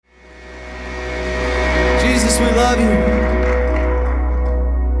we love you.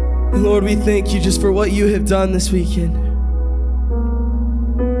 And Lord, we thank you just for what you have done this weekend.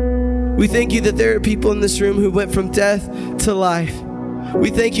 We thank you that there are people in this room who went from death to life. We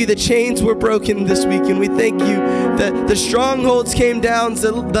thank you that chains were broken this weekend. We thank you that the strongholds came down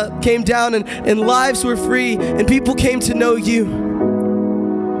and lives were free and people came to know you.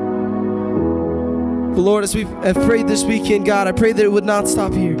 But Lord, as we have prayed this weekend, God, I pray that it would not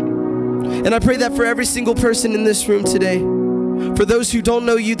stop here. And I pray that for every single person in this room today, for those who don't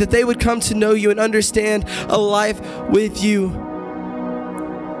know you, that they would come to know you and understand a life with you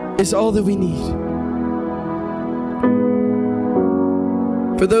is all that we need.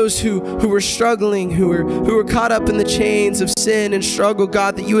 For those who are struggling, who are caught up in the chains of sin and struggle,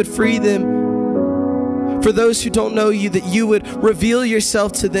 God, that you would free them. For those who don't know you, that you would reveal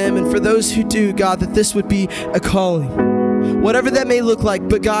yourself to them. And for those who do, God, that this would be a calling. Whatever that may look like,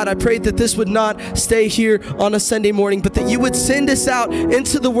 but God, I pray that this would not stay here on a Sunday morning, but that you would send us out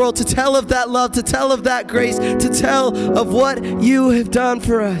into the world to tell of that love, to tell of that grace, to tell of what you have done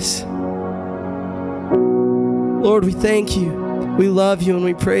for us. Lord, we thank you. We love you and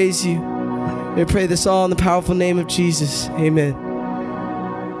we praise you. We pray this all in the powerful name of Jesus. Amen.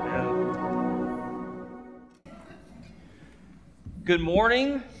 Good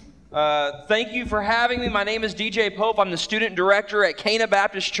morning. Thank you for having me. My name is DJ Pope. I'm the student director at Cana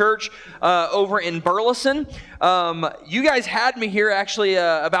Baptist Church over in Burleson. You guys had me here actually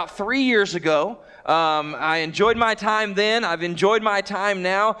about 3 years ago. I enjoyed my time then. I've enjoyed my time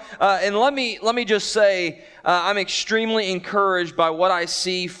now. And let me just say, I'm extremely encouraged by what I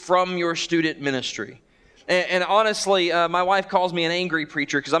see from your student ministry. And honestly, my wife calls me an angry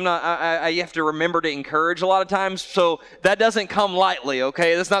preacher because I have to remember to encourage a lot of times. So that doesn't come lightly,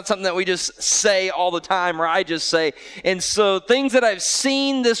 okay? That's not something that we just say all the time or I just say. And so things that I've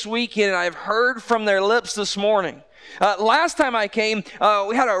seen this weekend and I've heard from their lips this morning. Last time I came,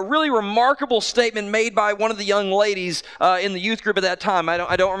 we had a really remarkable statement made by one of the young ladies in the youth group at that time.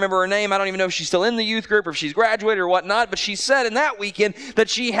 I don't remember her name. I don't even know if she's still in the youth group or if she's graduated or whatnot. But she said in that weekend that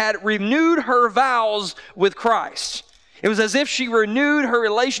she had renewed her vows with Christ. It was as if she renewed her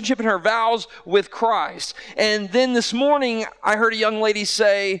relationship and her vows with Christ. And then this morning, I heard a young lady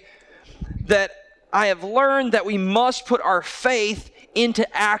say that I have learned that we must put our faith into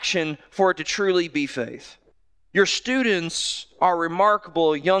action for it to truly be faith. Your students are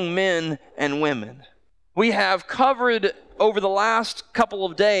remarkable young men and women. We have covered over the last couple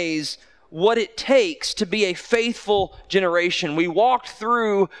of days what it takes to be a faithful generation. We walked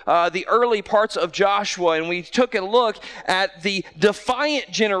through the early parts of Joshua and we took a look at the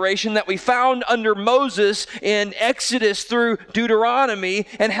defiant generation that we found under Moses in Exodus through Deuteronomy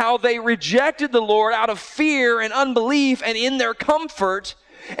and how they rejected the Lord out of fear and unbelief and in their comfort.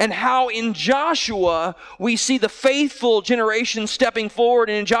 And how in Joshua we see the faithful generation stepping forward.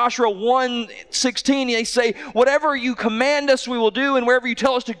 And in Joshua 1:16 they say, whatever you command us we will do, and wherever you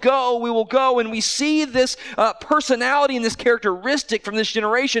tell us to go we will go. And we see this personality and this characteristic from this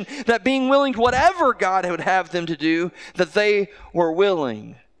generation, that being willing to whatever God would have them to do, that they were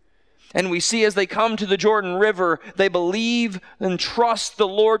willing. And we see as they come to the Jordan River, they believe and trust the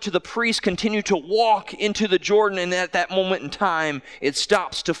Lord to the priests, continue to walk into the Jordan, and at that moment in time, it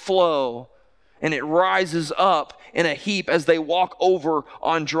stops to flow, and it rises up in a heap as they walk over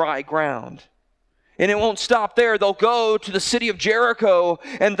on dry ground. And it won't stop there. They'll go to the city of Jericho,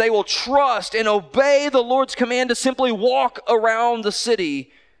 and they will trust and obey the Lord's command to simply walk around the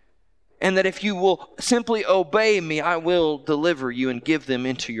city. And that if you will simply obey me, I will deliver you and give them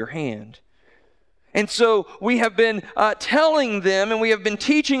into your hand. And so we have been telling them, and we have been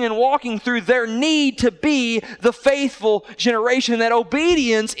teaching and walking through their need to be the faithful generation, that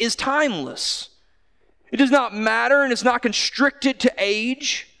obedience is timeless. It does not matter, and it's not constricted to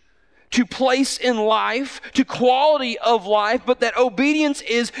age, to place in life, to quality of life, but that obedience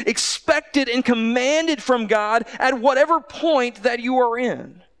is expected and commanded from God at whatever point that you are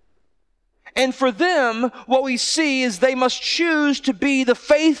in. And for them, what we see is they must choose to be the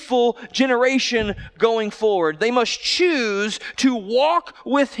faithful generation going forward. They must choose to walk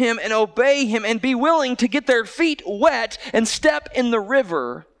with Him and obey Him and be willing to get their feet wet and step in the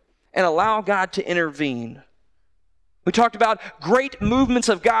river and allow God to intervene. We talked about great movements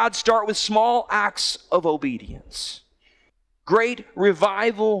of God start with small acts of obedience. Great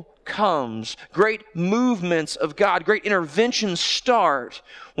revival comes. Great movements of God, great interventions start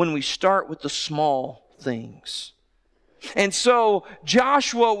when we start with the small things. And so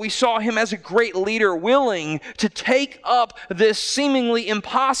Joshua, we saw him as a great leader, willing to take up this seemingly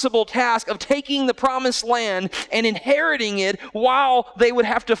impossible task of taking the promised land and inheriting it while they would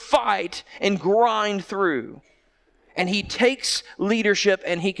have to fight and grind through. And he takes leadership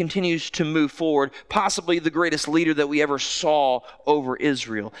and he continues to move forward, possibly the greatest leader that we ever saw over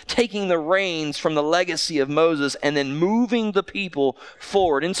Israel, taking the reins from the legacy of Moses and then moving the people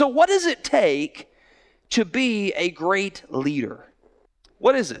forward. And so what does it take to be a great leader?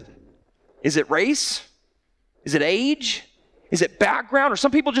 What is it? Is it race? Is it age? Is it background? Are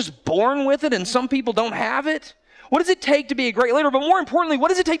some people just born with it and some people don't have it? What does it take to be a great leader? But more importantly, what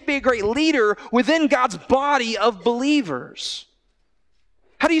does it take to be a great leader within God's body of believers?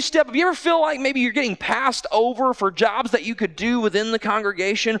 How do you step up? You ever feel like maybe you're getting passed over for jobs that you could do within the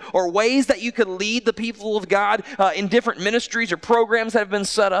congregation or ways that you could lead the people of God in different ministries or programs that have been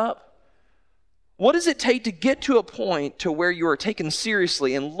set up? What does it take to get to a point to where you are taken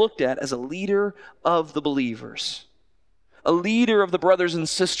seriously and looked at as a leader of the believers? A leader of the brothers and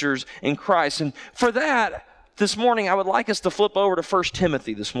sisters in Christ. And for that, this morning, I would like us to flip over to 1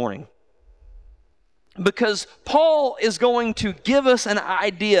 Timothy this morning. Because Paul is going to give us an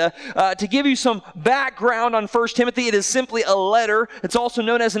idea, to give you some background on 1 Timothy. It is simply a letter. It's also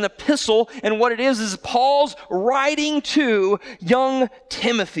known as an epistle. And what it is Paul's writing to young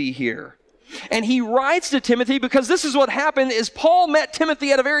Timothy here. And he writes to Timothy because this is what happened is Paul met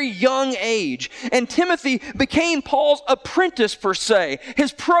Timothy at a very young age. And Timothy became Paul's apprentice per se,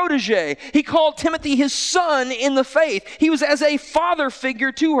 his protege. He called Timothy his son in the faith. He was as a father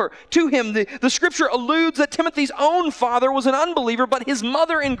figure to him. The scripture alludes that Timothy's own father was an unbeliever, but his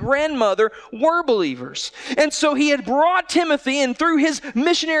mother and grandmother were believers. And so he had brought Timothy, and through his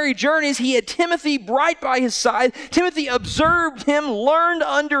missionary journeys, he had Timothy right by his side. Timothy observed him, learned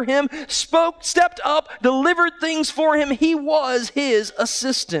under him, stepped up, delivered things for him. He was his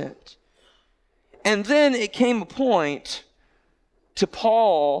assistant. And then it came a point to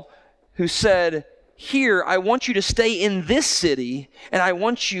Paul who said, here, I want you to stay in this city, and I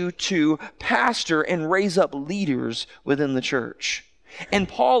want you to pastor and raise up leaders within the church. And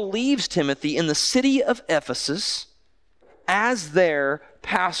Paul leaves Timothy in the city of Ephesus as their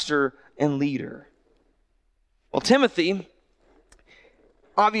pastor and leader. Well, Timothy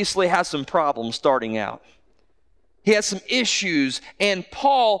obviously has some problems starting out. He has some issues, and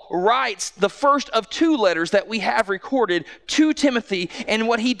Paul writes the first of two letters that we have recorded to Timothy. And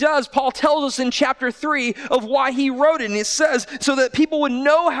what he does, Paul tells us in chapter 3 of why he wrote it. And it says, so that people would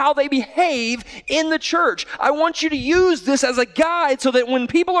know how they behave in the church. I want you to use this as a guide so that when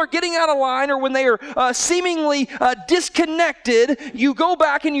people are getting out of line or when they are seemingly disconnected, you go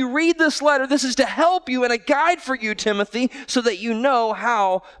back and you read this letter. This is to help you and a guide for you, Timothy, so that you know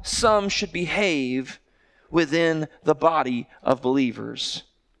how some should behave within the body of believers.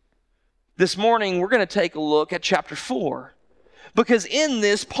 This morning, we're going to take a look at chapter 4. Because in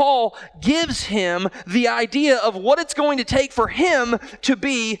this, Paul gives him the idea of what it's going to take for him to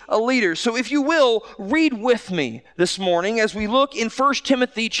be a leader. So if you will, read with me this morning as we look in 1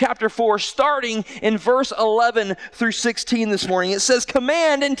 Timothy chapter 4, starting in verse 11 through 16 this morning. It says,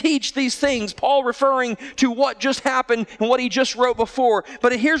 command and teach these things. Paul referring to what just happened and what he just wrote before.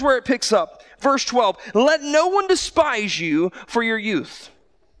 But here's where it picks up. Verse 12, let no one despise you for your youth,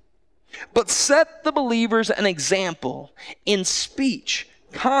 but set the believers an example in speech,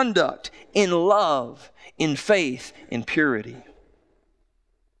 conduct, in love, in faith, in purity.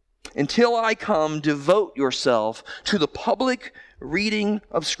 Until I come, devote yourself to the public reading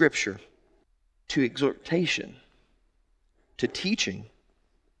of Scripture, to exhortation, to teaching.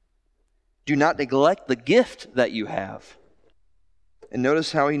 Do not neglect the gift that you have. And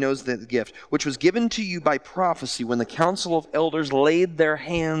notice how he knows the gift, which was given to you by prophecy when the council of elders laid their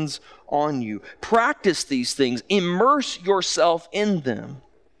hands on you. Practice these things. Immerse yourself in them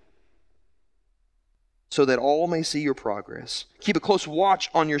so that all may see your progress. Keep a close watch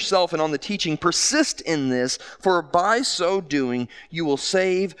on yourself and on the teaching. Persist in this, for by so doing you will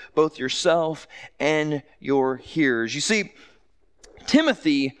save both yourself and your hearers. You see,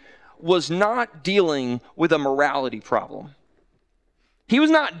 Timothy was not dealing with a morality problem. He was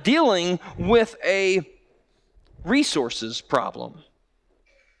not dealing with a resources problem.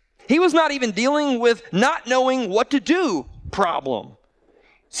 He was not even dealing with not knowing what to do problem.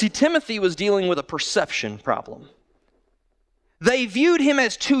 See, Timothy was dealing with a perception problem. They viewed him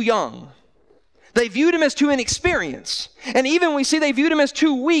as too young. They viewed him as too inexperienced. And even we see they viewed him as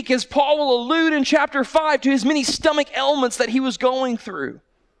too weak, as Paul will allude in chapter 5 to his many stomach ailments that he was going through.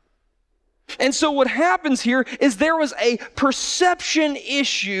 And so what happens here is there was a perception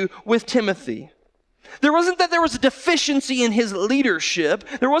issue with Timothy. There wasn't that there was a deficiency in his leadership.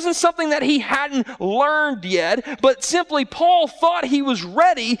 There wasn't something that he hadn't learned yet, but simply Paul thought he was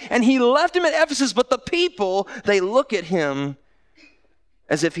ready and he left him at Ephesus, but the people, they look at him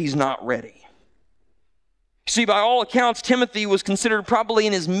as if he's not ready. See, by all accounts, Timothy was considered probably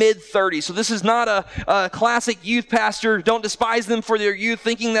in his mid-30s. So this is not a classic youth pastor. Don't despise them for their youth,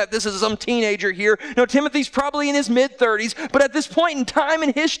 thinking that this is some teenager here. No, Timothy's probably in his mid-30s. But at this point in time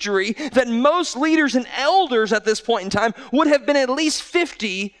in history, that most leaders and elders at this point in time would have been at least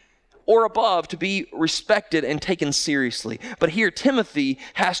 50 or above to be respected and taken seriously. But here, Timothy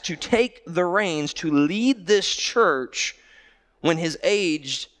has to take the reins to lead this church when his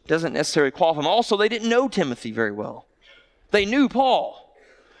age doesn't necessarily qualify him. Also, they didn't know Timothy very well. They knew Paul.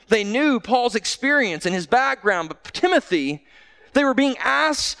 They knew Paul's experience and his background. But Timothy, they were being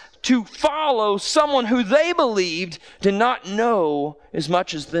asked to follow someone who they believed did not know as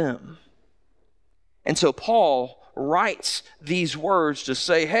much as them. And so Paul writes these words to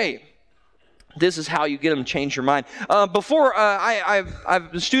say, hey, this is how you get them to change your mind. I'm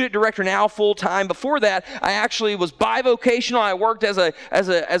a student director now full time. Before that, I actually was bivocational. I worked as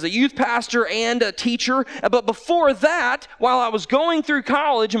a youth pastor and a teacher. But before that, while I was going through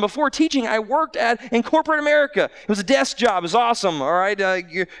college and before teaching, I worked in corporate America. It was a desk job. It was awesome. All right,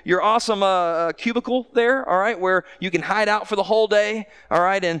 your awesome cubicle there. All right, where you can hide out for the whole day. All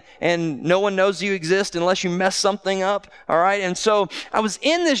right, and no one knows you exist unless you mess something up. All right, and so I was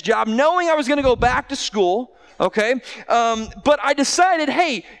in this job knowing I was going to go back to school, okay? But I decided,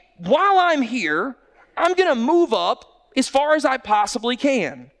 hey, while I'm here, I'm going to move up as far as I possibly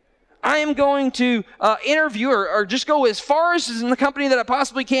can. I am going to interview or just go as far as in the company that I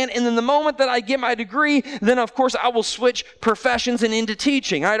possibly can, and then the moment that I get my degree, then of course I will switch professions and into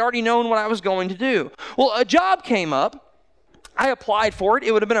teaching. I had already known what I was going to do. Well, a job came up. I applied for it.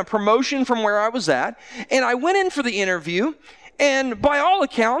 It would have been a promotion from where I was at, and I went in for the interview. And by all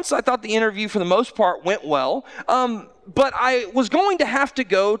accounts, I thought the interview for the most part went well. But I was going to have to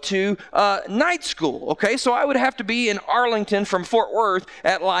go to night school, okay? So I would have to be in Arlington from Fort Worth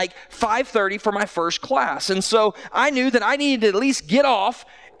at like 5:30 for my first class. And so I knew that I needed to at least get off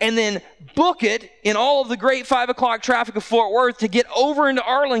and then book it in all of the great 5 o'clock traffic of Fort Worth to get over into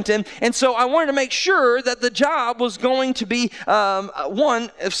Arlington. And so I wanted to make sure that the job was going to be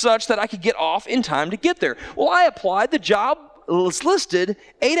one of such that I could get off in time to get there. Well, I applied. The job was listed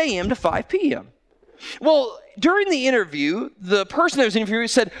 8 a.m. to 5 p.m. Well, during the interview, the person that was interviewing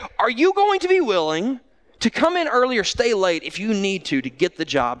said, are you going to be willing to come in early or stay late if you need to get the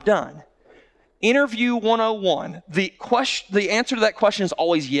job done? Interview 101. The answer to that question is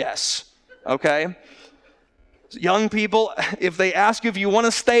always yes, okay? Young people, if they ask you if you want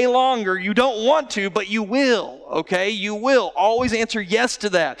to stay longer, you don't want to, but you will, okay? You will. Always answer yes to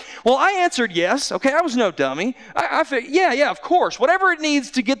that. Well, I answered yes, okay? I was no dummy. I figured, yeah, of course. Whatever it needs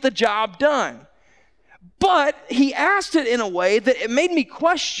to get the job done. But he asked it in a way that it made me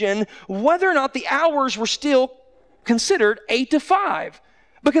question whether or not the hours were still considered 8 to 5,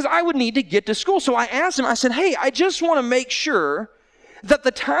 because I would need to get to school. So I asked him, I said, hey, I just want to make sure that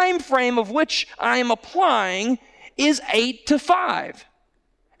the time frame of which I am applying is 8 to 5.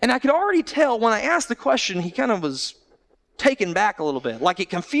 And I could already tell when I asked the question, he kind of was taken back a little bit, like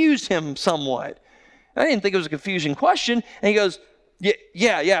it confused him somewhat. I didn't think it was a confusing question. And he goes,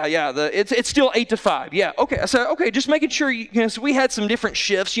 yeah. It's still 8 to 5. Yeah, okay. I said, okay, just making sure, so we had some different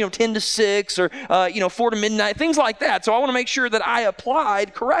shifts, 10 to 6 or, 4 to midnight, things like that. So I want to make sure that I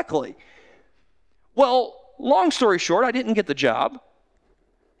applied correctly. Well, long story short, I didn't get the job.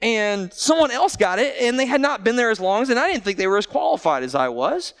 And someone else got it, and they had not been there as long and I didn't think they were as qualified as I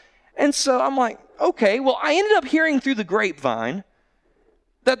was. And so I'm like, okay, well, I ended up hearing through the grapevine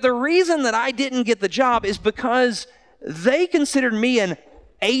that the reason that I didn't get the job is because they considered me an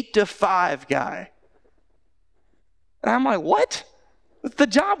 8 to 5 guy. And I'm like, what? The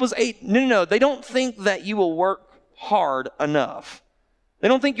job was 8. No. They don't think that you will work hard enough. They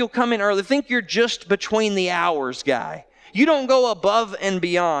don't think you'll come in early. They think you're just between the hours guy. You don't go above and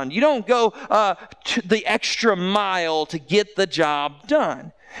beyond. You don't go to the extra mile to get the job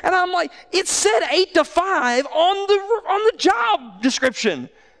done. And I'm like, it said 8 to 5 on the job description.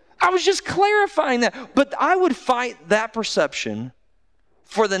 I was just clarifying that. But I would fight that perception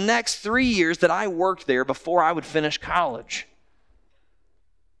for the next 3 years that I worked there before I would finish college.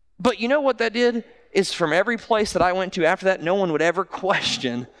 But you know what that did? Is from every place that I went to after that, no one would ever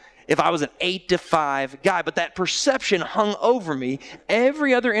question if I was an 8 to 5 guy. But that perception hung over me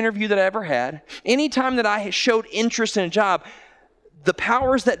every other interview that I ever had. Anytime that I showed interest in a job, the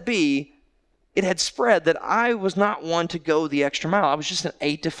powers that be it had spread that I was not one to go the extra mile. I was just an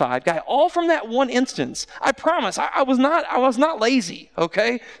 8 to 5 guy, all from that one instance. I promise, I was not lazy,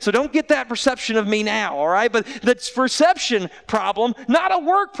 okay? So don't get that perception of me now, all right? But that's perception problem, not a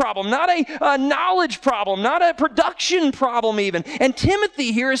work problem, not a knowledge problem, not a production problem even. And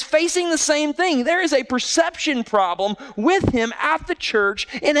Timothy here is facing the same thing. There is a perception problem with him at the church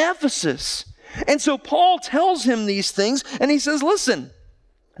in Ephesus. And so Paul tells him these things, and he says, listen,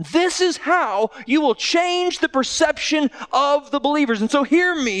 this is how you will change the perception of the believers. And so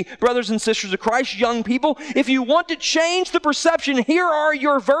hear me, brothers and sisters of Christ, young people. If you want to change the perception, here are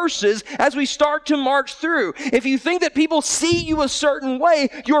your verses as we start to march through. If you think that people see you a certain way,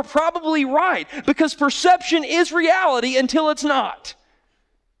 you're probably right, because perception is reality until it's not.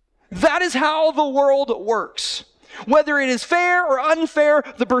 That is how the world works. Whether it is fair or unfair,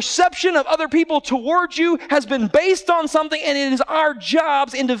 the perception of other people towards you has been based on something, and it is our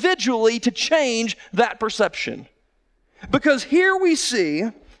jobs individually to change that perception. Because here we see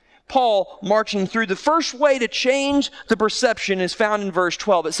Paul marching through. The first way to change the perception is found in verse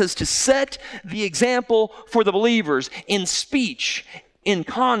 12. It says to set the example for the believers in speech, in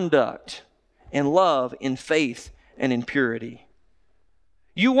conduct, in love, in faith, and in purity.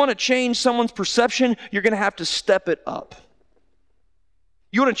 You want to change someone's perception, you're going to have to step it up.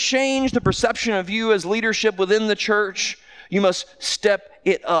 You want to change the perception of you as leadership within the church, you must step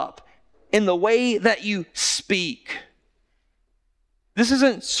it up in the way that you speak. This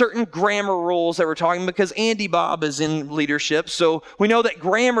isn't certain grammar rules that we're talking, because Andy Bob is in leadership, so we know that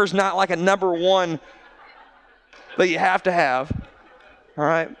grammar is not like a number one that you have to have. All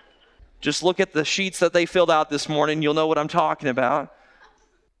right? Just look at the sheets that they filled out this morning, you'll know what I'm talking about.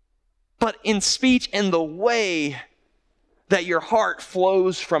 But in speech, in the way that your heart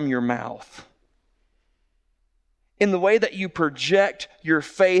flows from your mouth, in the way that you project your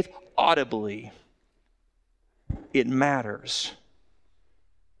faith audibly, it matters.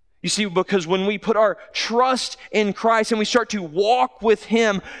 You see, because when we put our trust in Christ and we start to walk with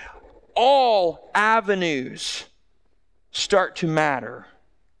Him, all avenues start to matter.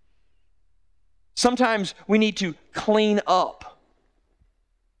 Sometimes we need to clean up.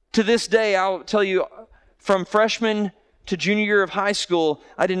 To this day, I'll tell you, from freshman to junior year of high school,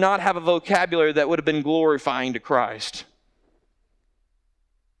 I did not have a vocabulary that would have been glorifying to Christ.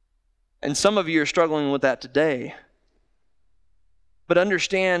 And some of you are struggling with that today. But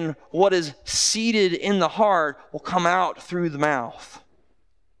understand, what is seated in the heart will come out through the mouth.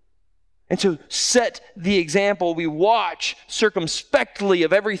 And to set the example, we watch circumspectly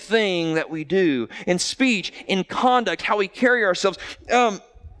of everything that we do, in speech, in conduct, how we carry ourselves.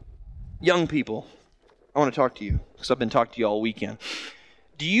 Young people, I want to talk to you, because I've been talking to you all weekend.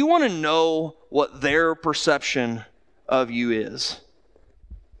 Do you want to know what their perception of you is?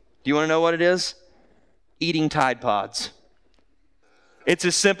 Do you want to know what it is? Eating Tide Pods. It's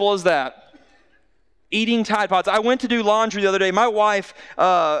as simple as that. Eating Tide Pods. I went to do laundry the other day. My wife,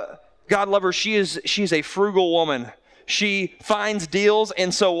 God love her, she's a frugal woman. She finds deals,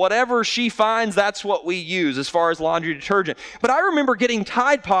 and so whatever she finds, that's what we use as far as laundry detergent. But I remember getting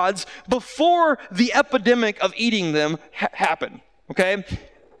Tide Pods before the epidemic of eating them happened, okay?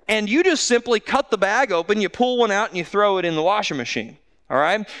 And you just simply cut the bag open, you pull one out, and you throw it in the washing machine, all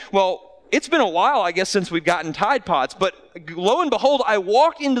right? Well, it's been a while, I guess, since we've gotten Tide Pods, but lo and behold, I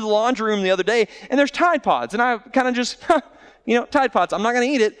walked into the laundry room the other day, and there's Tide Pods, and I kind of just, Tide Pods, I'm not going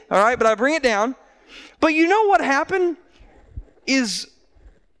to eat it, all right? But I bring it down. But you know what happened is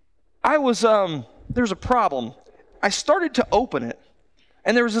there was a problem. I started to open it,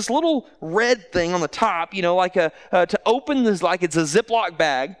 and there was this little red thing on the top, like to open this, like it's a Ziploc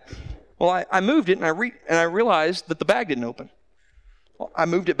bag. Well, I moved it, and I realized that the bag didn't open. Well, I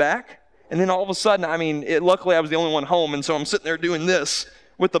moved it back, and then all of a sudden, luckily I was the only one home, and so I'm sitting there doing this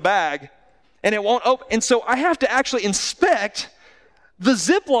with the bag, and it won't open. And so I have to actually inspect the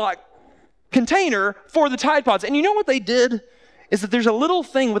Ziploc container for the Tide Pods. And you know what they did? Is that there's a little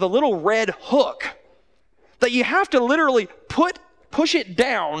thing with a little red hook that you have to literally push it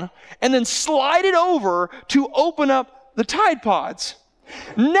down and then slide it over to open up the Tide Pods.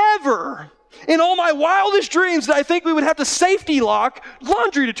 Never in all my wildest dreams did I think we would have to safety lock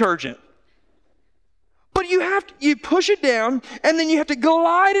laundry detergent. But you push it down, and then you have to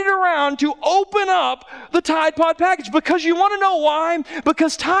glide it around to open up the Tide Pod package. Because you want to know why?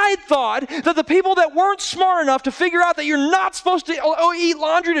 Because Tide thought that the people that weren't smart enough to figure out that you're not supposed to eat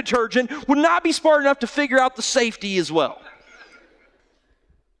laundry detergent would not be smart enough to figure out the safety as well.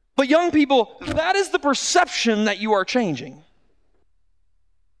 But young people, that is the perception that you are changing.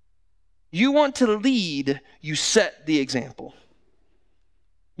 You want to lead, you set the example.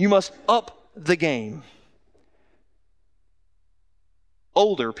 You must up the game.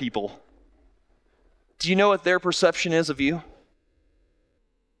 Older people. Do you know what their perception is of you?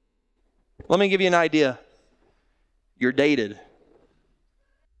 Let me give you an idea. You're dated.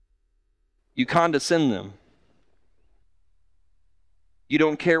 You condescend them. You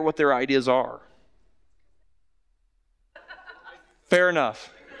don't care what their ideas are. Fair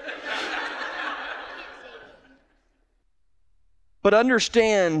enough. But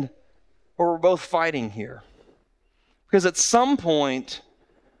understand where we're both fighting here. Because at some point,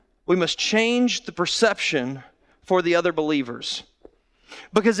 we must change the perception for the other believers.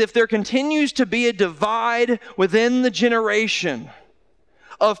 Because if there continues to be a divide within the generation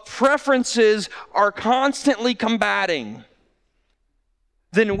of preferences are constantly combating,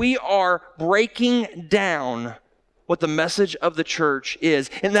 then we are breaking down what the message of the church is.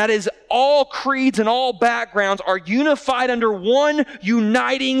 And that is all creeds and all backgrounds are unified under one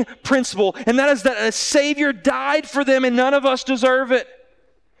uniting principle. And that is that a Savior died for them and none of us deserve it.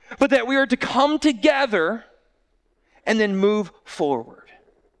 But that we are to come together and then move forward.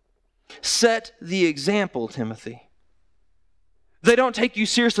 Set the example, Timothy. They don't take you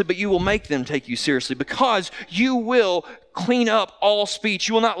seriously, but you will make them take you seriously because you will clean up all speech.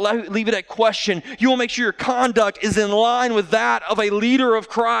 You will not leave it at question. You will make sure your conduct is in line with that of a leader of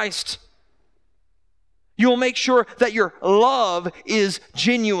Christ. You will make sure that your love is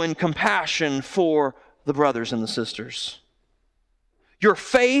genuine compassion for the brothers and the sisters. Your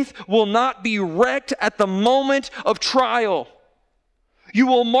faith will not be wrecked at the moment of trial. You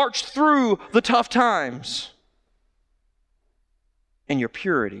will march through the tough times. And your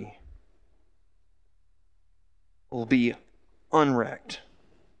purity will be unwrecked.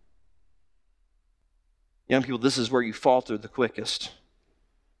 Young people, this is where you falter the quickest,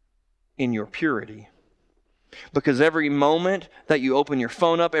 in your purity. Because every moment that you open your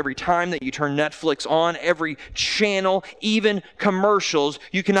phone up, every time that you turn Netflix on, every channel, even commercials,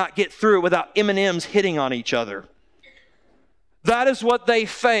 you cannot get through it without M&Ms hitting on each other. That is what they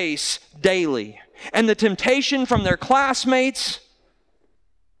face daily. And the temptation from their classmates.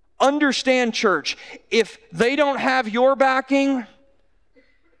 Understand, church, if they don't have your backing,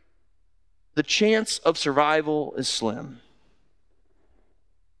 the chance of survival is slim.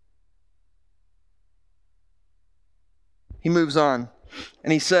 He moves on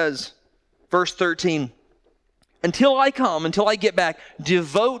and he says, verse 13, until I come, until I get back,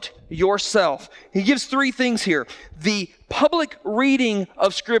 devote yourself. He gives three things here. The public reading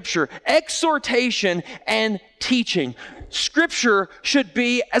of Scripture, exhortation, and teaching. Scripture should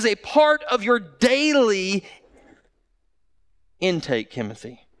be as a part of your daily intake,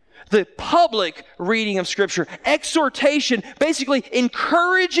 Timothy. The public reading of Scripture, exhortation, basically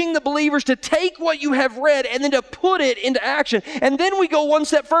encouraging the believers to take what you have read and then to put it into action. And then we go one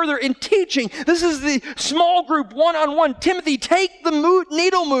step further in teaching. This is the small group, one-on-one. Timothy, take the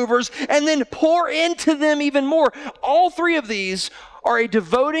needle movers and then pour into them even more. All three of these are a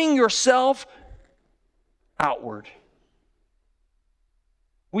devoting yourself outward.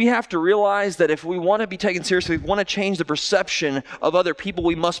 We have to realize that if we want to be taken seriously, if we want to change the perception of other people,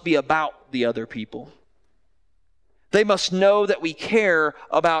 we must be about the other people. They must know that we care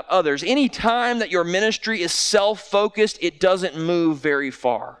about others. Any time that your ministry is self-focused, it doesn't move very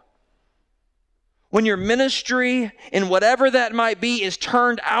far. When your ministry, in whatever that might be, is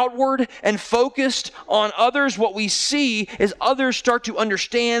turned outward and focused on others, what we see is others start to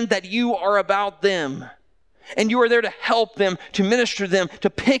understand that you are about them. And you are there to help them, to minister them, to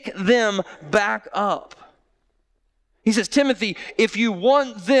pick them back up. He says, Timothy, if you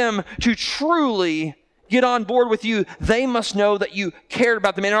want them to truly get on board with you, they must know that you cared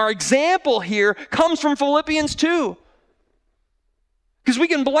about them. And our example here comes from Philippians 2. Because we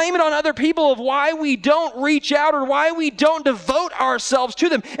can blame it on other people of why we don't reach out or why we don't devote ourselves to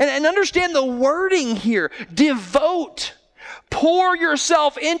them. And understand the wording here, devote. Pour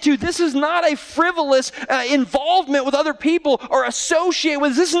yourself into. This is not a frivolous involvement with other people or associate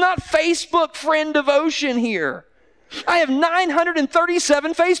with. This is not Facebook friend devotion here. I have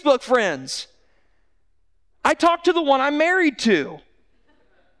 937 Facebook friends. I talk to the one I'm married to.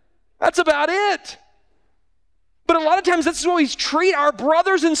 That's about it. But a lot of times that's what we treat our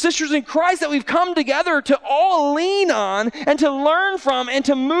brothers and sisters in Christ that we've come together to all lean on and to learn from and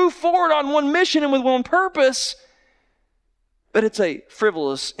to move forward on one mission and with one purpose. But it's a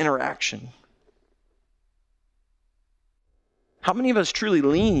frivolous interaction. How many of us truly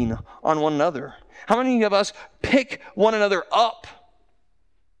lean on one another? How many of us pick one another up?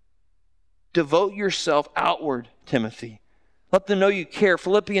 Devote yourself outward, Timothy. Let them know you care.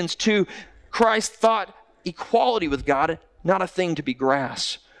 Philippians 2, Christ thought equality with God not a thing to be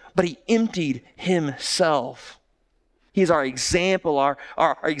grasped, but he emptied himself. He's our example, our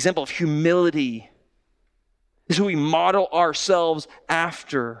example of humility. This is who we model ourselves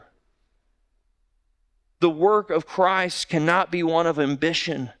after. The work of Christ cannot be one of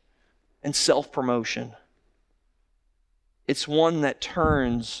ambition and self-promotion. It's one that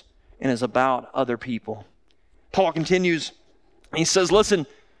turns and is about other people. Paul continues, he says, listen,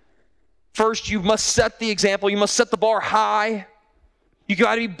 first you must set the example. You must set the bar high. You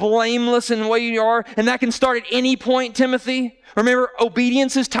got to be blameless in the way you are, and that can start at any point, Timothy. Remember,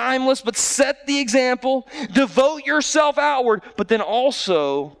 obedience is timeless, but set the example. Devote yourself outward, but then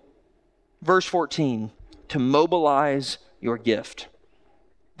also, verse 14, to mobilize your gift.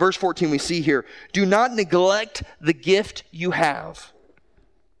 Verse 14 we see here, do not neglect the gift you have.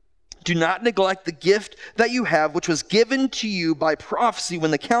 Do not neglect the gift that you have, which was given to you by prophecy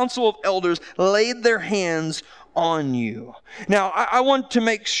when the council of elders laid their hands on you. Now, I want to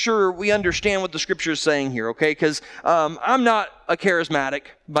make sure we understand what the scripture is saying here, okay? Because I'm not a charismatic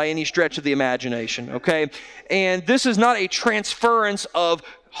by any stretch of the imagination, okay? And this is not a transference of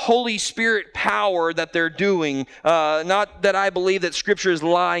Holy Spirit power that they're doing. Not that I believe that Scripture is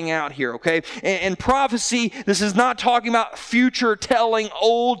lying out here, okay? And prophecy, this is not talking about future telling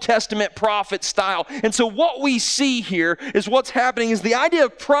Old Testament prophet style. And so what we see here is what's happening is the idea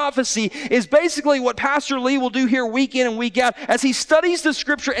of prophecy is basically what Pastor Lee will do here week in and week out. As he studies the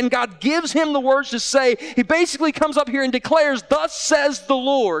Scripture and God gives him the words to say, he basically comes up here and declares, thus says the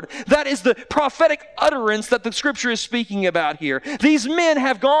Lord. That is the prophetic utterance that the Scripture is speaking about here. These men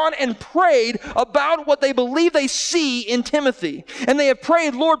have gone and prayed about what they believe they see in Timothy. And they have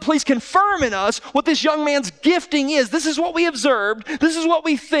prayed, Lord, please confirm in us what this young man's gifting is. This is what we observed. This is what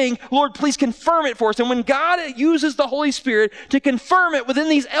we think. Lord, please confirm it for us. And when God uses the Holy Spirit to confirm it within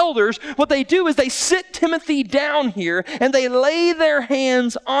these elders, what they do is they sit Timothy down here and they lay their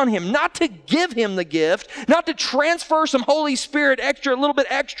hands on him, not to give him the gift, not to transfer some Holy Spirit a little bit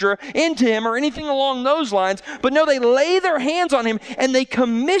extra into him or anything along those lines, but no, they lay their hands on him and they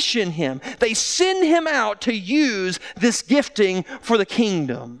commission him. They send him out to use this gifting for the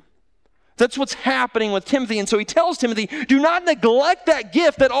kingdom. That's what's happening with Timothy. And so he tells Timothy, do not neglect that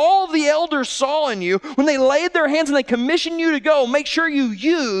gift that all the elders saw in you when they laid their hands and they commissioned you to go. Make sure you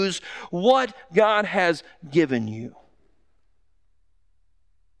use what God has given you.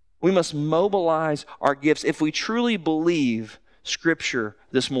 We must mobilize our gifts if we truly believe Scripture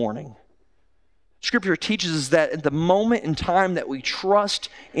this morning. Scripture teaches us that at the moment in time that we trust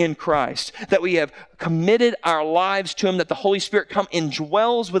in Christ, that we have committed our lives to Him, that the Holy Spirit comes and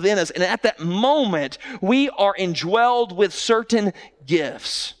dwells within us, and at that moment we are indwelled with certain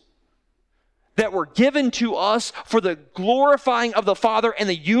gifts that were given to us for the glorifying of the Father and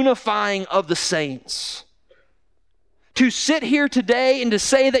the unifying of the saints. To sit here today and to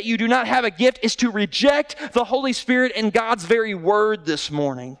say that you do not have a gift is to reject the Holy Spirit and God's very word this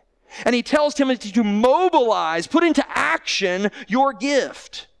morning. And he tells Timothy to mobilize, put into action your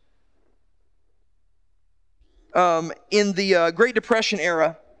gift. In the Great Depression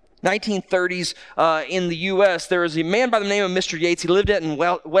era, 1930s, in the U.S., there was a man by the name of Mr. Yates. He lived in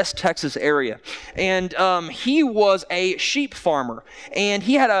West Texas area. And he was a sheep farmer. And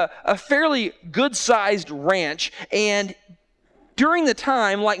he had a fairly good-sized ranch. And during the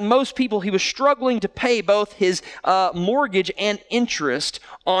time, like most people, he was struggling to pay both his mortgage and interest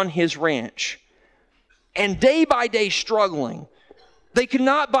on his ranch. And day by day struggling. They could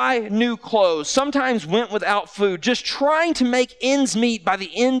not buy new clothes, sometimes went without food, just trying to make ends meet by the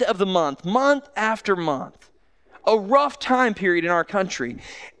end of the month after month. A rough time period in our country.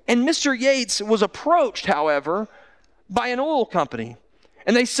 And Mr. Yates was approached, however, by an oil company.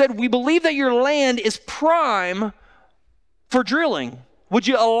 And they said, we believe that your land is prime for drilling. Would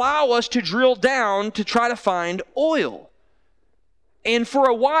you allow us to drill down to try to find oil? And for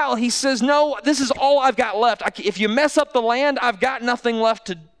a while he says, no, this is all I've got left. If you mess up the land, I've got nothing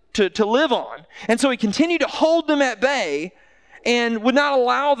left to live on. And so he continued to hold them at bay and would not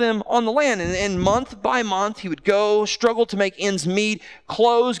allow them on the land. And month by month he would go, struggle to make ends meet,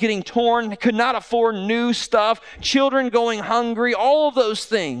 clothes getting torn, could not afford new stuff, children going hungry, all of those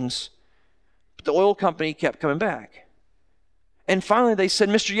things. But the oil company kept coming back. And finally they said,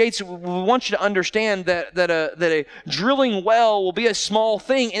 Mr. Yates, we want you to understand that a drilling well will be a small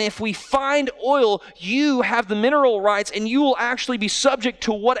thing. And if we find oil, you have the mineral rights and you will actually be subject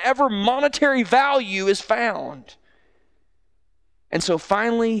to whatever monetary value is found. And so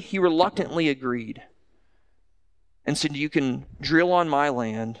finally he reluctantly agreed and said, you can drill on my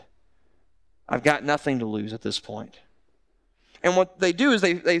land. I've got nothing to lose at this point. And what they do is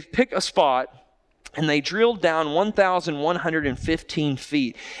they pick a spot And they drilled down 1,115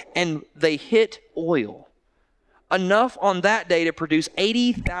 feet, and they hit oil. Enough on that day to produce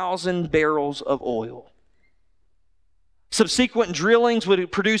 80,000 barrels of oil. Subsequent drillings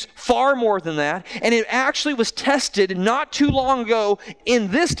would produce far more than that, and it actually was tested not too long ago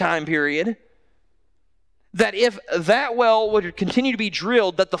in this time period that if that well would continue to be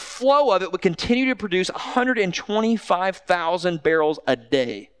drilled, that the flow of it would continue to produce 125,000 barrels a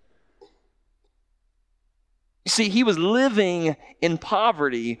day. You see, he was living in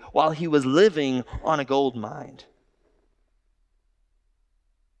poverty while he was living on a gold mine.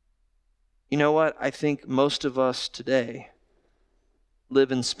 You know what? I think most of us today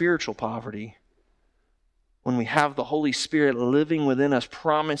live in spiritual poverty when we have the Holy Spirit living within us,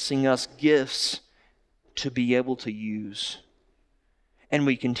 promising us gifts to be able to use. And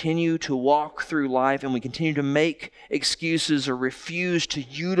we continue to walk through life and we continue to make excuses or refuse to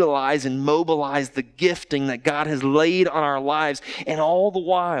utilize and mobilize the gifting that God has laid on our lives. And all the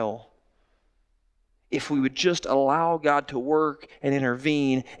while, if we would just allow God to work and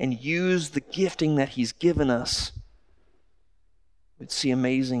intervene and use the gifting that He's given us, we'd see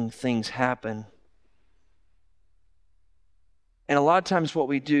amazing things happen. And a lot of times what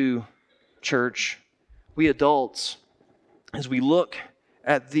we do, church, we adults, is we look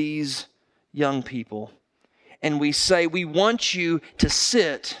at these young people and we say, we want you to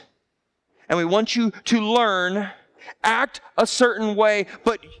sit and we want you to learn, act a certain way,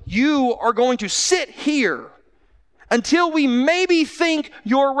 but you are going to sit here until we maybe think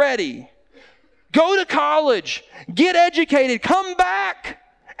you're ready. Go to college, get educated, come back,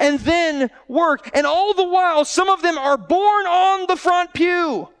 and then work. And all the while, some of them are born on the front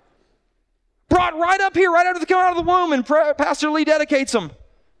pew, brought right up here, right out of the womb, and Pastor Lee dedicates them.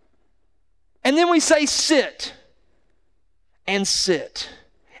 And then we say, sit and sit.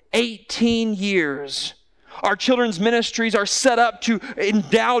 18 years. Our children's ministries are set up to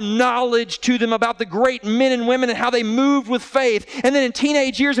endow knowledge to them about the great men and women and how they moved with faith. And then in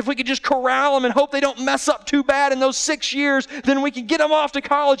teenage years, if we could just corral them and hope they don't mess up too bad in those 6 years, then we can get them off to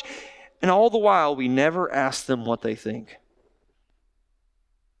college. And all the while, we never ask them what they think.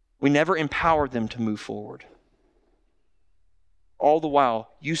 We never empower them to move forward. All the while,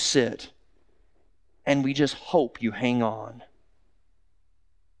 you sit and we just hope you hang on.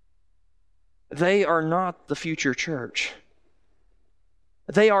 They are not the future church.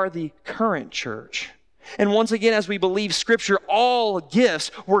 They are the current church. And once again, as we believe Scripture, all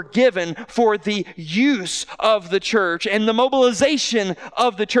gifts were given for the use of the church and the mobilization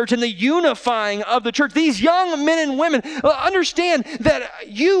of the church and the unifying of the church. These young men and women understand that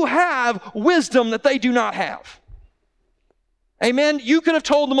you have wisdom that they do not have. Amen? You could have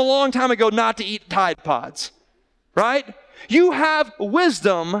told them a long time ago not to eat Tide Pods, right? You have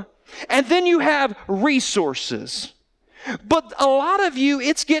wisdom. And then you have resources. But a lot of you,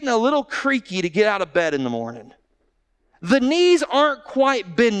 it's getting a little creaky to get out of bed in the morning. The knees aren't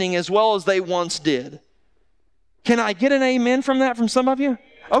quite bending as well as they once did. Can I get an amen from that from some of you?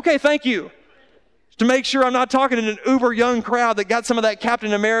 Okay, thank you. To make sure I'm not talking to an uber young crowd that got some of that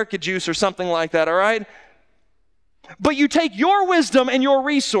Captain America juice or something like that, all right? But you take your wisdom and your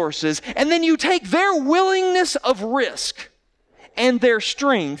resources, and then you take their willingness of risk and their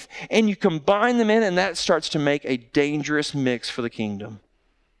strength, and you combine them in, and that starts to make a dangerous mix for the kingdom.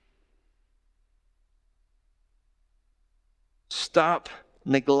 Stop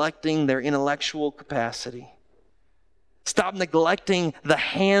neglecting their intellectual capacity. Stop neglecting the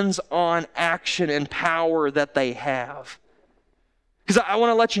hands-on action and power that they have. Because I want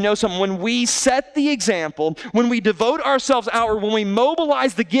to let you know something. When we set the example, when we devote ourselves outward, when we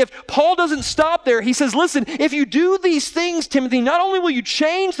mobilize the gift, Paul doesn't stop there. He says, listen, if you do these things, Timothy, not only will you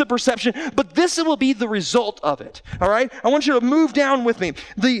change the perception, but this will be the result of it. All right? I want you to move down with me.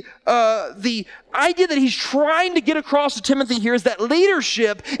 The idea that he's trying to get across to Timothy here is that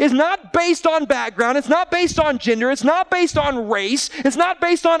leadership is not based on background. It's not based on gender. It's not based on race. It's not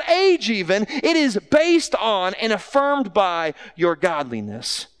based on age even. It is based on and affirmed by your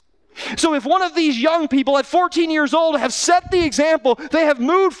godliness. So if one of these young people at 14 years old have set the example, they have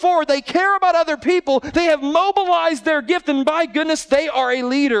moved forward, they care about other people, they have mobilized their gift, and by goodness, they are a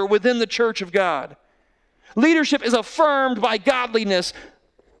leader within the church of God. Leadership is affirmed by godliness,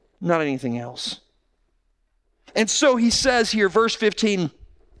 not anything else. And so he says here, verse 15,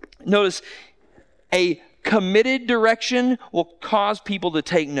 notice, a committed direction will cause people to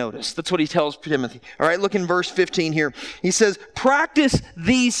take notice. That's what he tells Timothy. All right, look in verse 15 here. He says, practice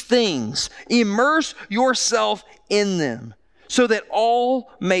these things. Immerse yourself in them. so that all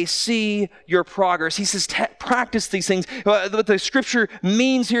may see your progress. He says, practice these things. What the scripture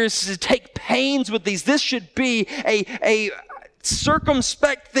means here is to take pains with these. This should be a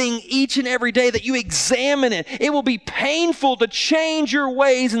circumspect thing each and every day, that you examine it. It will be painful to change your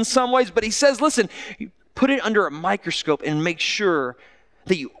ways in some ways, but he says, listen, put it under a microscope and make sure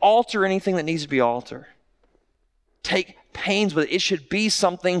that you alter anything that needs to be altered. Take pains with it. It should be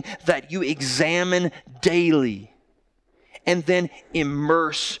something that you examine daily and then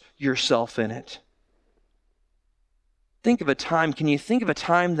immerse yourself in it. Can you think of a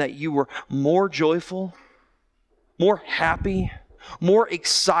time that you were more joyful, more happy, more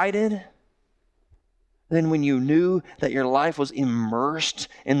excited than when you knew that your life was immersed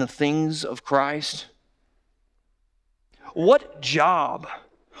in the things of Christ? What job,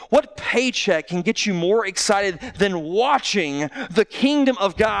 what paycheck can get you more excited than watching the kingdom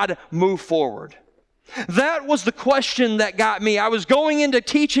of God move forward? That was the question that got me. I was going into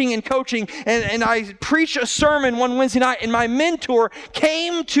teaching and coaching, and I preached a sermon one Wednesday night, and my mentor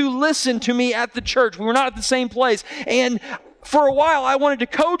came to listen to me at the church. We were not at the same place. And for a while, I wanted to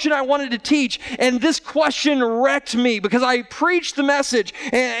coach and I wanted to teach, and this question wrecked me because I preached the message,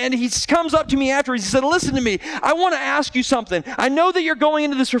 and he comes up to me afterwards. He said, listen to me, I want to ask you something. I know that you're going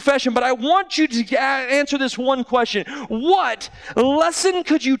into this profession, but I want you to answer this one question. What lesson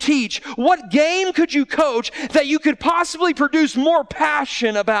could you teach? What game could you coach that you could possibly produce more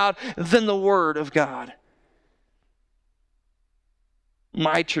passion about than the Word of God?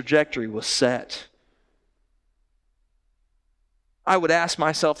 My trajectory was set. I would ask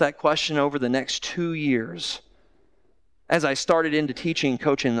myself that question over the next 2 years as I started into teaching and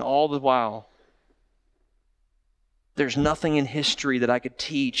coaching, all the while. There's nothing in history that I could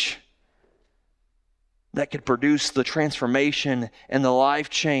teach that could produce the transformation and the life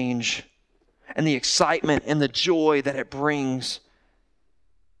change and the excitement and the joy that it brings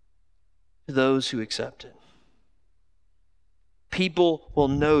to those who accept it. People will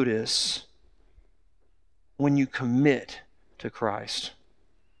notice when you commit to Christ.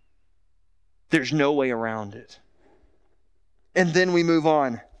 There's no way around it. And then we move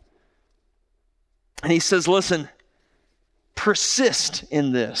on. And he says, listen, persist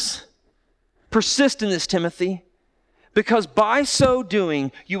in this. Persist in this, Timothy, because by so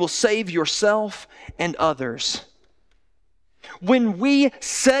doing, you will save yourself and others. When we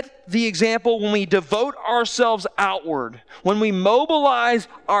set the example, when we devote ourselves outward, when we mobilize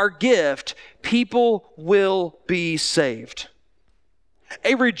our gift, people will be saved.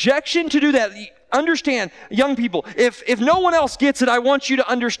 A rejection to do that, understand, young people, if no one else gets it, I want you to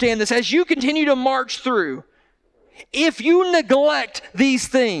understand this. As you continue to march through, if you neglect these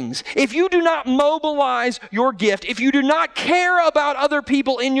things, if you do not mobilize your gift, if you do not care about other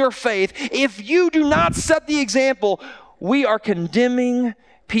people in your faith, if you do not set the example, we are condemning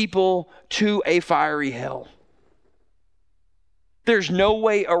people to a fiery hell. There's no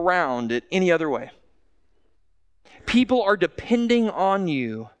way around it any other way. People are depending on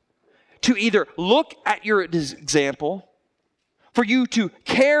you to either look at your example, for you to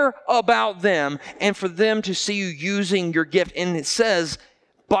care about them, and for them to see you using your gift. And it says,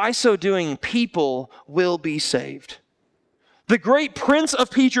 by so doing, people will be saved. The great prince of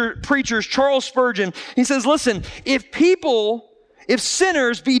preachers, Charles Spurgeon, he says, listen, if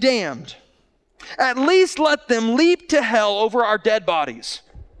sinners be damned, at least let them leap to hell over our dead bodies.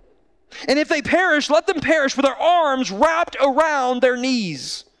 And if they perish, let them perish with their arms wrapped around their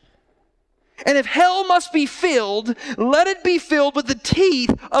knees. And if hell must be filled, let it be filled with the teeth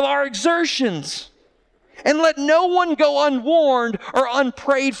of our exertions. And let no one go unwarned or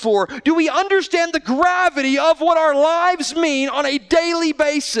unprayed for. Do we understand the gravity of what our lives mean on a daily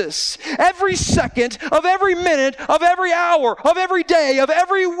basis? Every second of every minute of every hour of every day of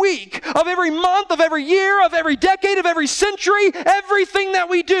every week of every month of every year of every decade of every century, everything that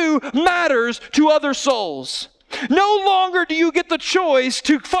we do matters to other souls. No longer do you get the choice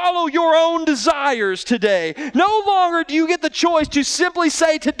to follow your own desires today. No longer do you get the choice to simply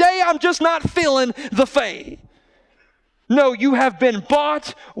say, today I'm just not feeling the faith. No, you have been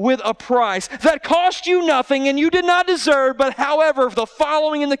bought with a price that cost you nothing and you did not deserve, but however, the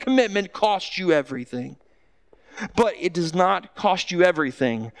following and the commitment cost you everything. But it does not cost you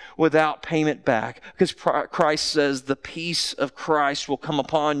everything without payment back, because Christ says the peace of Christ will come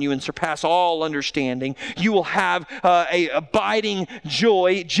upon you and surpass all understanding. You will have a abiding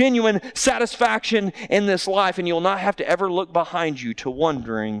joy, genuine satisfaction in this life, and you will not have to ever look behind you to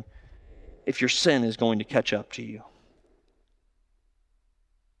wondering if your sin is going to catch up to you.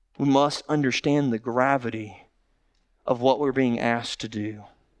 We must understand the gravity of what we're being asked to do.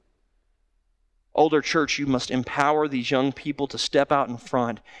 Older church, you must empower these young people to step out in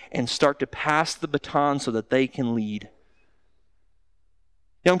front and start to pass the baton so that they can lead.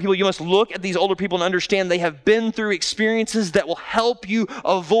 Young people, you must look at these older people and understand they have been through experiences that will help you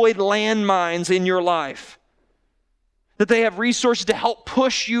avoid landmines in your life. That they have resources to help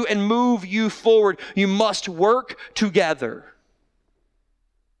push you and move you forward. You must work together.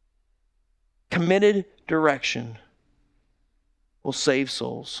 Committed direction will save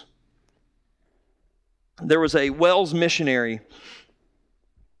souls. There was a Welsh missionary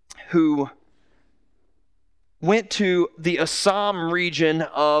who went to the Assam region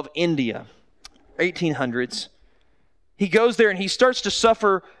of India, 1800s. He goes there and he starts to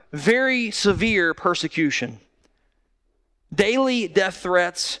suffer very severe persecution. Daily death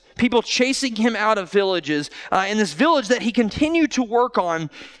threats, people chasing him out of villages. In this village that he continued to work on,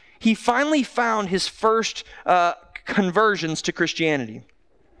 he finally found his first conversions to Christianity.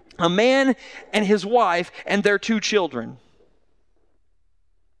 A man and his wife and their 2 children.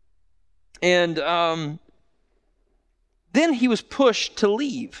 And then he was pushed to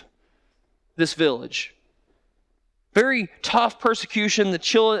leave this village. Very tough persecution.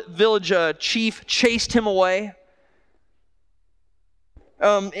 The village chief chased him away.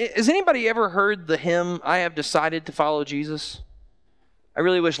 Has anybody ever heard the hymn, "I Have Decided to Follow Jesus"? I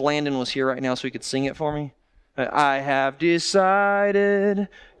really wish Landon was here right now so he could sing it for me. I have decided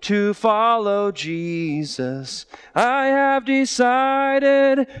to follow Jesus. I have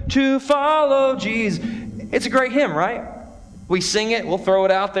decided to follow Jesus. It's a great hymn, right? We sing it, we'll throw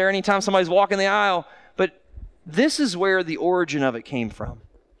it out there anytime somebody's walking the aisle. But this is where the origin of it came from.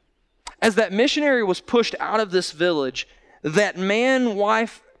 As that missionary was pushed out of this village, that man,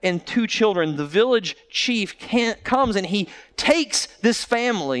 wife, and 2 children, the village chief comes and he takes this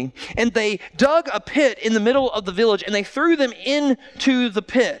family and they dug a pit in the middle of the village and they threw them into the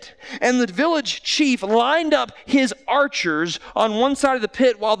pit. And the village chief lined up his archers on one side of the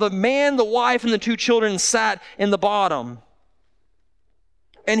pit while the man, the wife, and the 2 children sat in the bottom.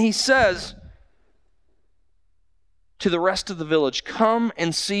 And he says to the rest of the village, "Come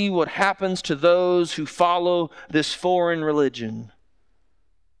and see what happens to those who follow this foreign religion."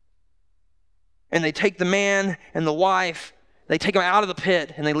 And they take the man and the wife, they take them out of the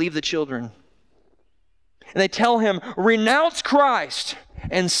pit and they leave the children. And they tell him, "Renounce Christ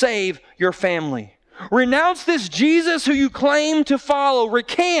and save your family. Renounce this Jesus who you claim to follow.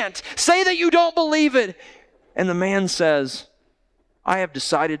 Recant. Say that you don't believe it." And the man says, "I have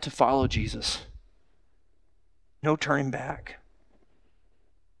decided to follow Jesus. No turning back."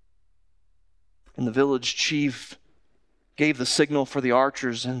 And the village chief gave the signal for the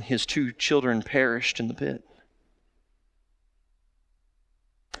archers, and his 2 children perished in the pit.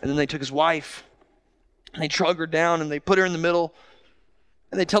 And then they took his wife, and they drug her down, and they put her in the middle,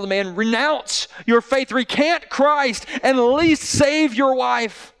 and they tell the man, "Renounce your faith, recant Christ, and at least save your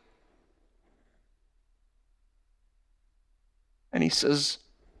wife." And he says,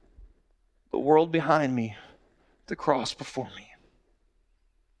 "The world behind me, the cross before me."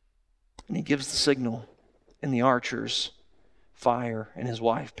 And he gives the signal, and the archers fire, and his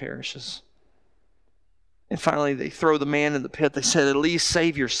wife perishes. And finally, they throw the man in the pit. They said, "At least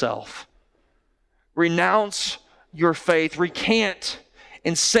save yourself. Renounce your faith, recant,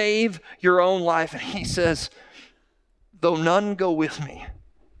 and save your own life." And he says, "Though none go with me,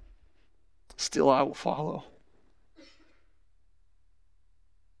 still I will follow."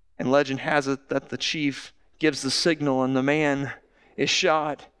 And legend has it that the chief gives the signal and the man is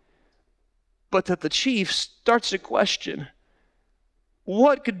shot. But that the chief starts to question,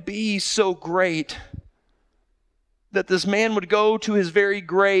 what could be so great that this man would go to his very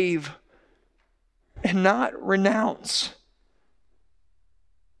grave and not renounce?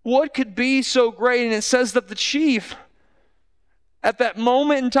 What could be so great? And it says that the chief, at that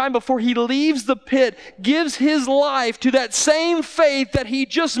moment in time before he leaves the pit, gives his life to that same faith that he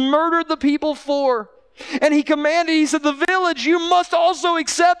just murdered the people for. And he commanded, he said, "The village, you must also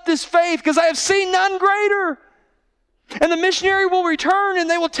accept this faith, because I have seen none greater." And the missionary will return and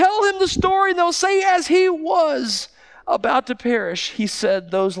they will tell him the story, and they'll say, as he was about to perish, he said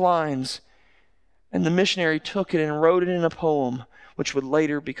those lines. And the missionary took it and wrote it in a poem, which would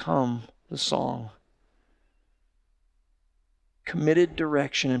later become the song. Committed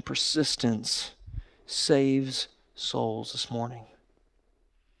direction and persistence saves souls this morning.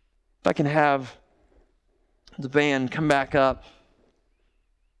 If I can have the band come back up.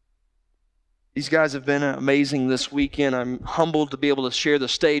 These guys have been amazing this weekend. I'm humbled to be able to share the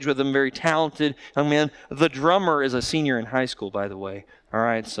stage with them. Very talented young man. The drummer is a senior in high school, by the way. All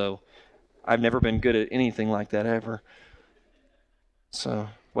right, so I've never been good at anything like that ever. So,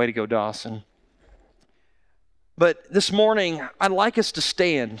 way to go, Dawson. But this morning, I'd like us to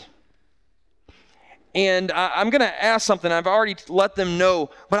stand. And I'm going to ask something. I've already let them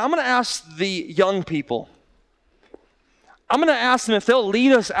know, but I'm going to ask the young people. I'm going to ask them if they'll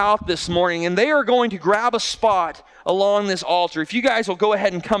lead us out this morning, and they are going to grab a spot along this altar. If you guys will go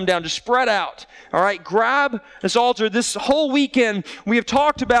ahead and come down, just spread out. All right, grab this altar. This whole weekend, we have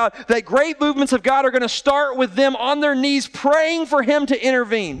talked about that great movements of God are going to start with them on their knees praying for Him to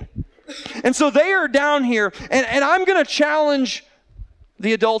intervene. And so they are down here, and I'm going to challenge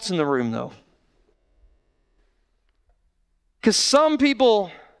the adults in the room, though. Because some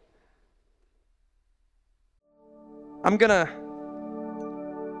people, I'm gonna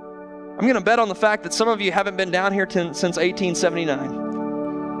bet on the fact that some of you haven't been down here since 1879.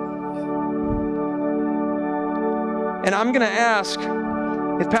 And I'm gonna ask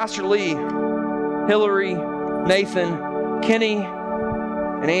if Pastor Lee, Hillary, Nathan, Kenny,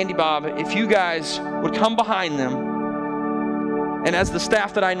 and Andy Bob, if you guys would come behind them, and as the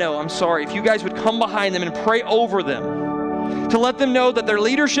staff that I know, I'm sorry, if you guys would come behind them and pray over them, to let them know that their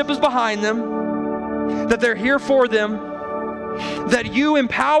leadership is behind them, that they're here for them, that you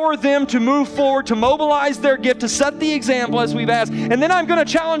empower them to move forward, to mobilize their gift, to set the example as we've asked. And then I'm going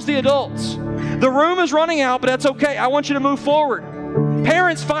to challenge the adults. The room is running out, but that's okay. I want you to move forward.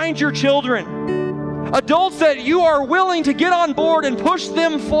 Parents, find your children. Adults, that you are willing to get on board and push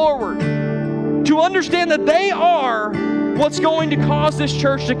them forward, to understand that they are what's going to cause this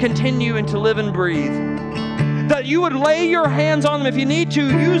church to continue and to live and breathe. That you would lay your hands on them. If you need to,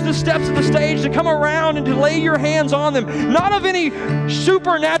 use the steps of the stage to come around and to lay your hands on them. Not of any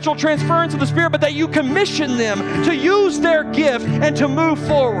supernatural transference of the Spirit, but that you commission them to use their gift and to move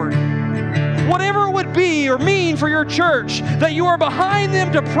forward. Whatever it would be or mean for your church, that you are behind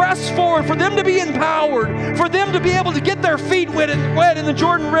them to press forward, for them to be empowered, for them to be able to get their feet wet in the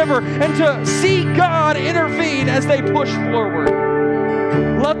Jordan River and to see God intervene as they push forward.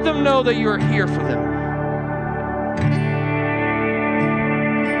 Let them know that you are here for them.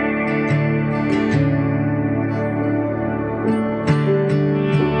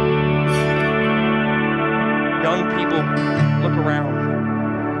 Look around.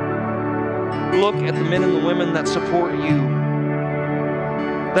 Look at the men and the women that support you,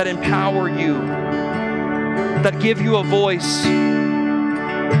 that empower you, that give you a voice,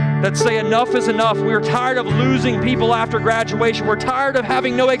 that say enough is enough. We're tired of losing people after graduation. We're tired of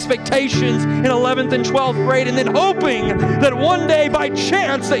having no expectations in 11th and 12th grade and then hoping that one day by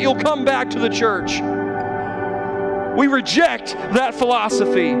chance that you'll come back to the church. We reject that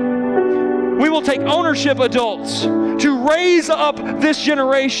philosophy. We will take ownership, adults, to raise up this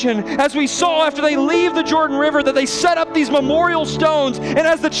generation. As we saw after they leave the Jordan River, that they set up these memorial stones. And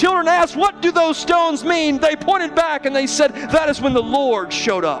as the children asked, what do those stones mean? They pointed back and they said, that is when the Lord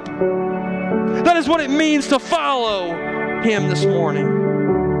showed up. That is what it means to follow Him this morning.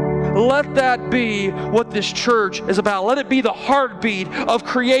 Let that be what this church is about. Let it be the heartbeat of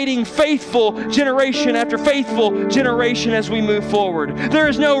creating faithful generation after faithful generation as we move forward. There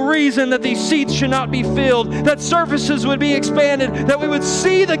is no reason that these seats should not be filled, that services would be expanded, that we would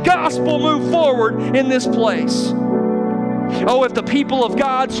see the gospel move forward in this place. Oh, if the people of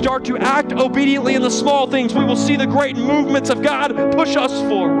God start to act obediently in the small things, we will see the great movements of God push us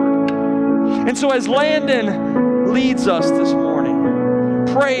forward. And so as Landon leads us this morning,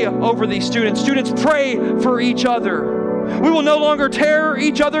 pray over these students. Students, pray for each other. We will no longer tear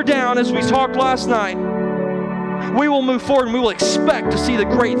each other down as we talked last night. We will move forward and we will expect to see the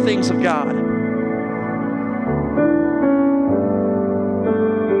great things of God.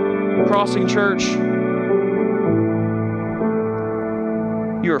 Crossing Church,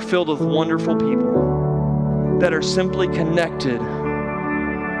 you are filled with wonderful people that are simply connected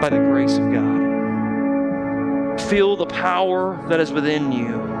by the grace of God. Feel the power that is within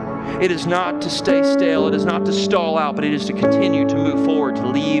you. It is not to stay stale. It is not to stall out, but it is to continue to move forward, to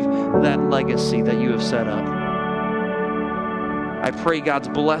leave that legacy that you have set up. I pray God's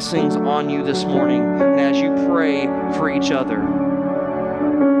blessings on you this morning, and as you pray for each other,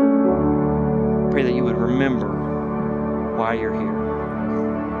 pray that you would remember why you're here.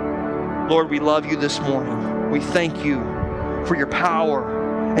 Lord, we love you this morning. We thank you for your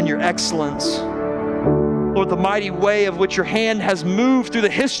power and your excellence. Lord, the mighty way of which your hand has moved through the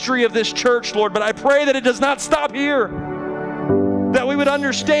history of this church, Lord, but I pray that it does not stop here. That we would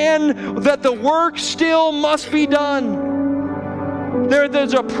understand that the work still must be done.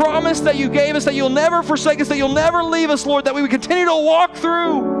 There's a promise that you gave us that you'll never forsake us, that you'll never leave us, Lord, that we would continue to walk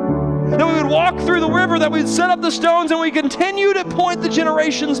through. That we would walk through the river, that we'd set up the stones, and we continue to point the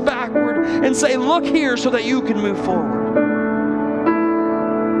generations backward and say, look here so that you can move forward.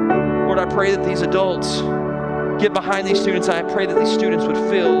 Lord, I pray that these adults get behind these students. I pray that these students would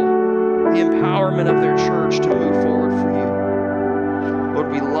feel the empowerment of their church to move forward for you.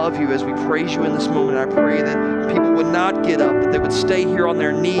 Lord, we love you as we praise you in this moment. I pray that people would not get up, but they would stay here on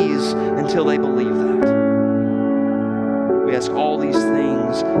their knees until they believe that. We ask all these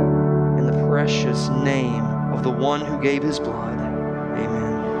things in the precious name of the one who gave his blood. Amen.